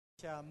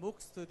MOOC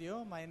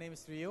studio. My name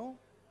is Rio.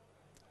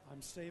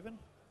 I'm Stephen.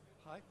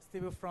 Hi.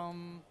 Steve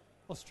from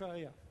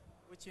Australia.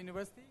 which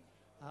university?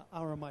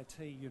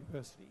 RMIT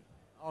University.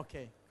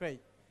 Okay,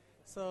 great.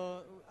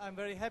 So I'm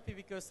very happy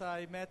because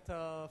I met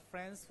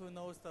friends who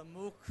knows the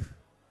MOOC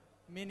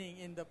meaning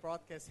in the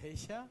broadcast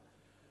Asia.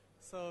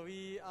 So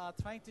we are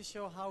trying to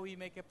show how we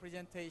make a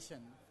presentation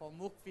for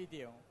MOOC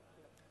video.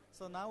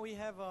 So now we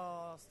have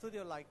a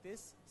studio like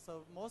this.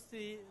 So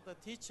mostly the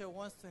teacher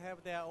wants to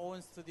have their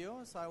own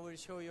studio. So I will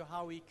show you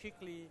how we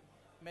quickly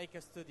make a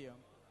studio.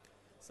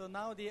 So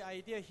now the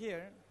idea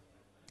here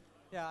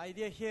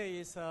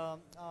is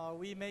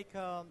we make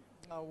a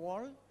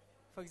wall.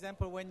 For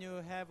example, when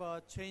you have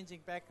a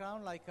changing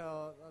background like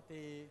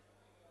the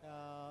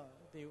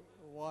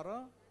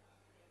water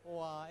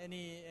or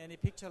any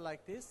picture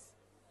like this,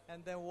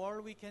 and the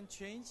wall we can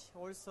change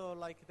also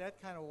like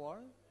that kind of wall.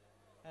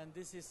 And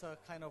this is a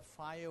kind of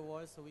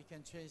firewall, so we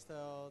can change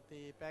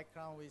the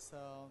background with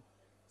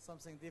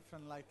something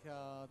different like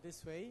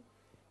this way.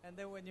 And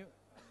then when you...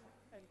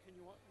 And can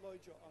you load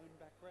your own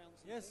backgrounds?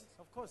 Yes,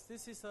 of course.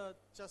 This is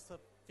just a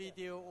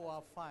video or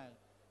a file.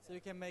 So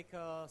you can make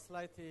a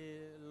slightly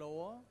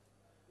lower.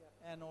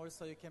 And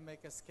also you can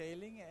make a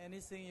scaling,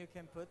 anything you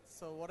can put.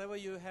 So whatever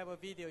you have a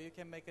video, you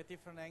can make a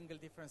different angle,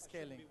 different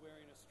scaling. I shouldn't be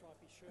wearing a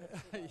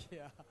stripy shirt.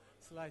 Yeah,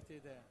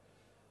 slightly there.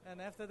 And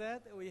after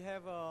that, we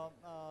have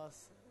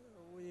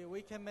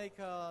we can make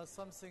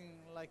something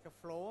like a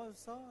floor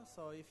also.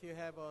 So if you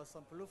have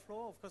some blue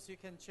floor, of course you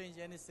can change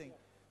anything.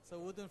 So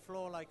wooden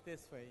floor like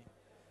this way.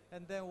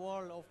 And then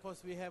wall, of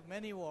course we have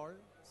many wall.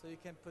 So you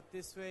can put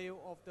this way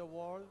of the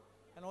wall.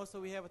 And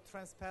also we have a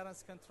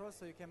transparency control,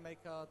 so you can make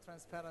a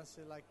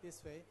transparency like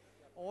this way.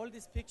 All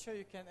this picture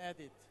you can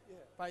edit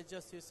by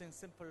just using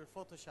simple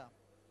Photoshop.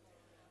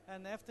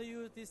 And after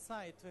you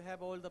decide to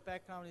have all the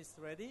background is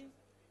ready,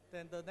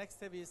 then the next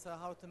step is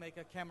how to make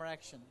a camera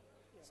action.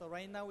 So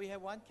right now we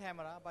have one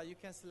camera, but you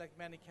can select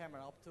many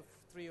cameras, up to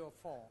 3 or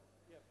 4.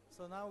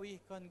 So now we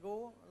can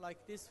go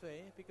like this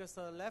way, because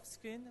the left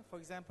screen, for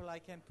example, I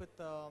can put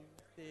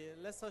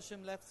let's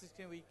assume left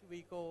screen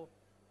we go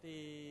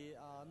the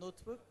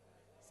notebook.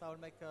 So I'll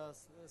make a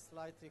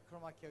slightly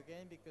Chromakey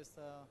again, because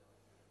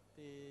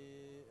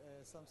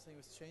something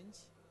was changed.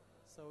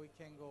 So we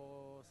can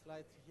go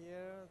slightly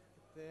here,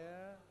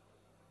 there,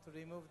 to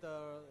remove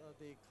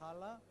the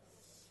color.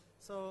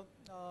 So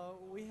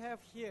we have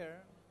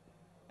here,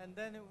 and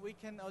then we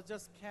can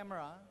adjust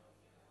camera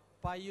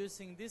by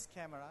using this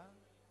camera.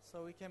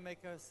 So we can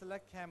make a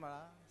select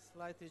camera,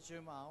 slightly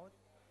zoom out,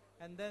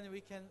 and then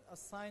we can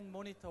assign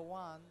monitor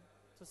 1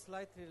 to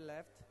slightly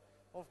left.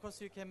 Of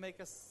course, you can make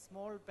a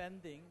small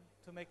bending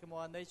to make a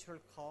more natural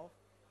curve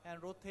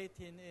and rotate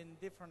in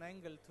different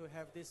angle to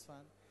have this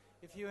one.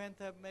 If you want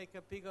to make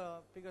a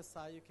bigger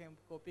size, you can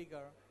go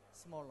bigger,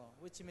 smaller,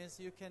 which means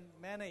you can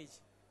manage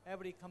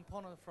every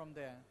component from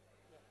there.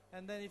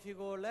 And then if you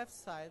go left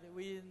side,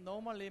 we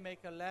normally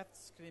make a left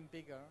screen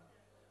bigger.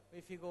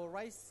 If you go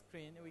right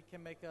screen, we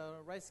can make a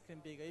right screen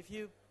bigger. If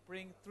you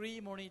bring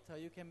 3 monitor,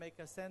 you can make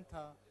a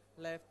center,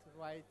 left,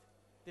 right,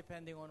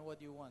 depending on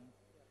what you want.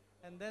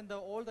 And then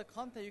all the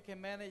content you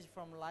can manage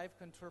from live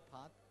control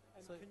part.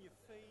 And so can you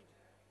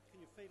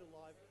feed a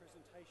live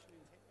presentation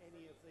into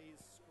any of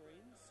these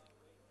screens?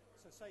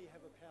 So say you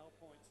have a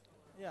PowerPoint.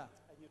 Yeah.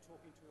 And you're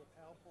talking to a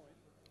PowerPoint.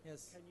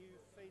 Yes. Can you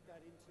feed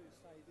that into,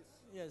 say,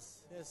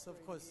 this? Yes,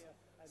 of course.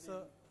 And so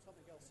then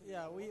something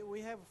else.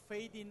 We have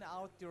fade in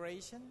out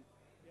duration.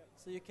 Yep.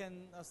 So you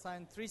can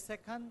assign 3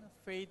 second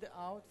fade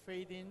out,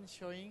 fade in,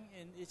 showing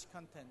in each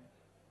content.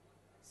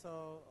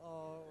 So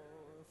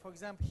for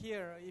example,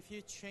 here, if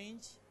you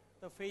change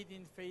the fade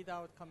in, fade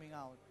out coming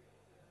out.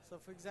 So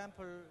for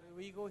example,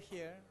 we go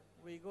here,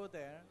 we go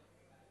there,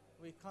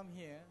 we come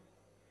here.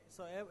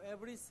 So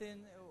every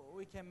scene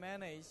we can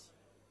manage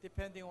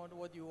depending on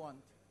what you want.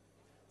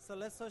 So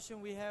let's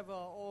assume we have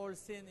all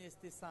scene is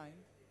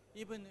designed.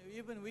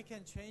 Even we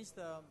can change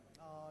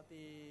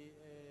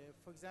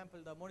for example,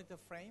 the monitor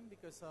frame,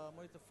 because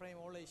monitor frame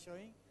only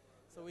showing.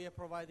 So we are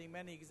providing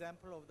many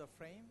examples of the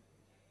frame.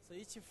 So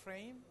each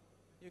frame,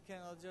 you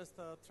can adjust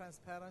the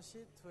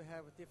transparency to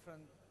have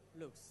different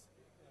looks.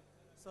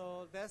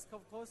 So desk,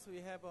 of course,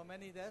 we have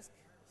many desks.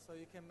 So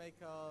you can make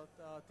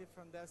a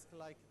different desk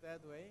like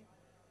that way.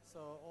 So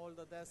all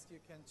the desks you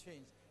can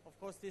change. Of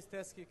course, this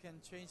desk you can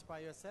change by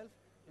yourself.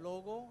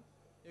 Logo,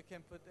 you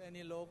can put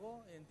any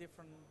logo in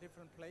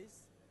different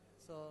place.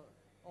 So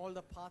all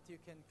the part you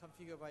can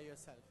configure by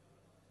yourself.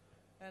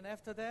 And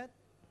after that,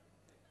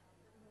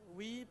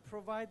 we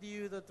provide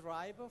you the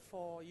driver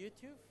for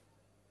YouTube.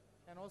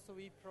 And also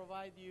we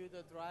provide you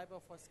the driver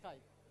for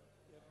Skype,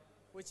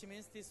 which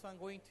means this one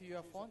going to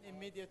your phone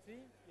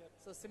immediately.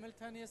 So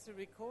simultaneously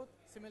record,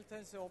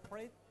 simultaneously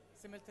operate,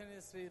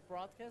 simultaneously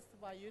broadcast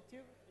by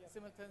YouTube,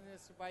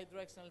 simultaneously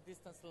bi-directional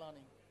distance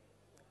learning.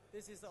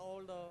 This is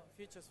all the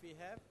features we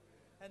have.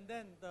 And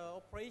then the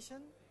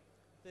operation,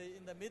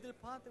 in the middle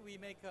part, we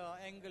make an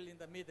angle in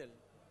the middle.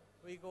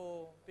 We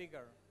go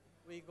bigger,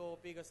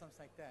 something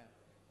like that.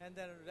 And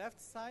then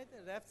left side,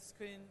 left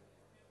screen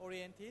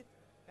oriented,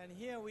 And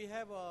here we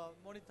have a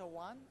monitor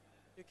 1.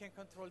 You can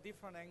control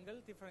different angle,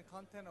 different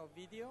content of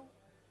video,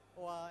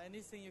 or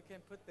anything you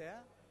can put there.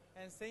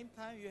 And same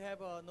time you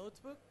have a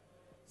notebook,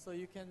 so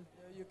you can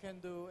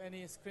do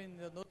any screen in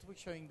the notebook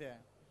showing there.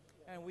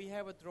 And we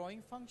have a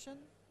drawing function,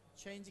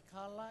 change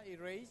color,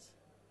 erase,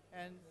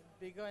 and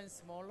bigger and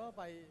smaller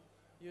by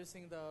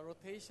using the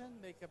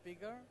rotation, make it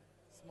bigger,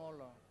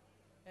 smaller.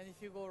 And if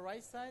you go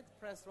right side,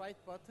 press right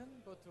button,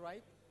 go to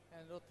right,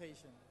 and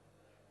rotation.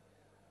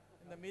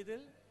 In the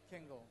middle,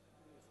 can go.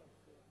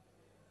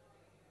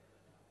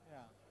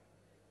 Yeah.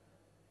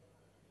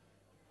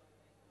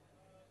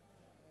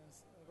 And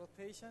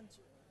rotation,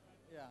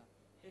 yeah.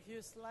 If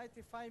you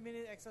slightly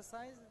 5-minute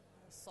exercise,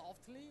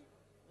 softly,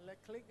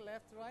 click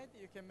left, right,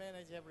 you can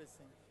manage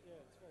everything.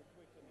 Yeah, it's very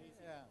quick and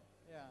easy. Yeah,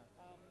 yeah.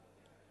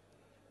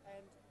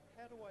 And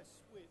how do I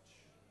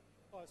switch?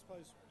 I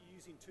suppose you're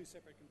using two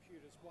separate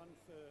computers, one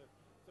for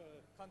the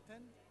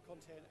Content?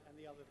 content and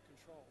the other to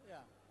control.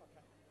 Yeah.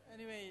 Okay.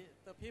 Anyway,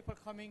 the people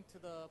coming to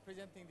the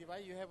presenting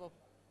device, you have a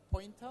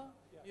pointer,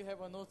 Yeah. you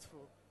have a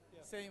notebook.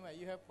 Yeah. Same way,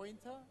 you have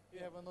pointer, you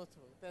Yeah. have a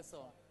notebook. That's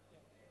all.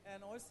 Yeah.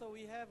 And also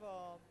we have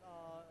a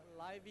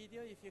live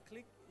video. If you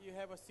click, you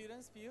have a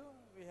student's view.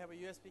 We have a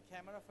USB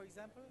camera, for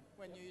example.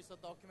 When you use a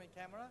document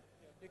camera,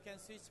 you can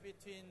switch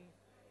between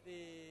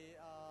the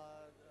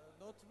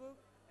notebook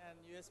and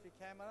USB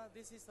camera.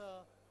 This is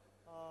the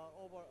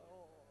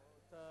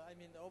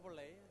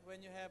overlay.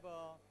 When you have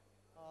a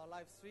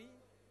live stream,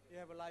 you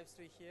have a live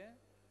stream here.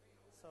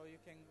 So you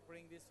can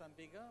bring this one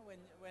bigger.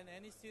 When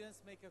any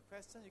students make a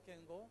question, you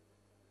can go.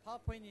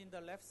 PowerPoint in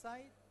the left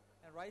side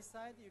and right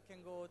side, you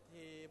can go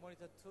to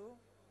monitor 2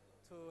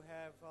 to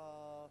have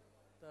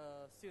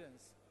the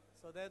students.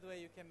 So that way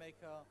you can make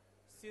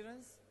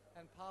students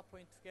and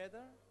PowerPoint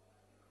together,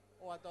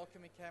 or a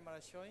document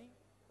camera showing,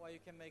 or you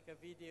can make a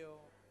video,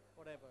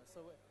 whatever.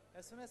 So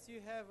as soon as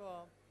you have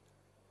a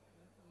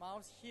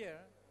mouse here,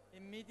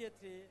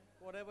 immediately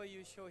whatever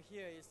you show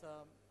here is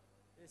the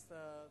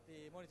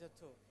monitor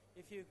 2.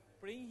 If you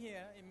bring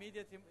here,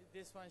 immediately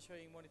this one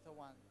showing monitor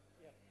 1.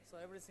 Yeah. So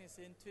everything is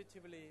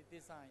intuitively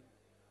designed.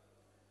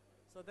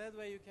 So that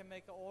way you can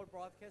make all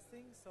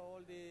broadcasting, so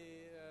all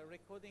the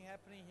recording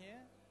happening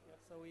here. Yep.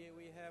 So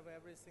we have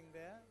everything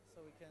there, so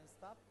we can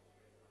stop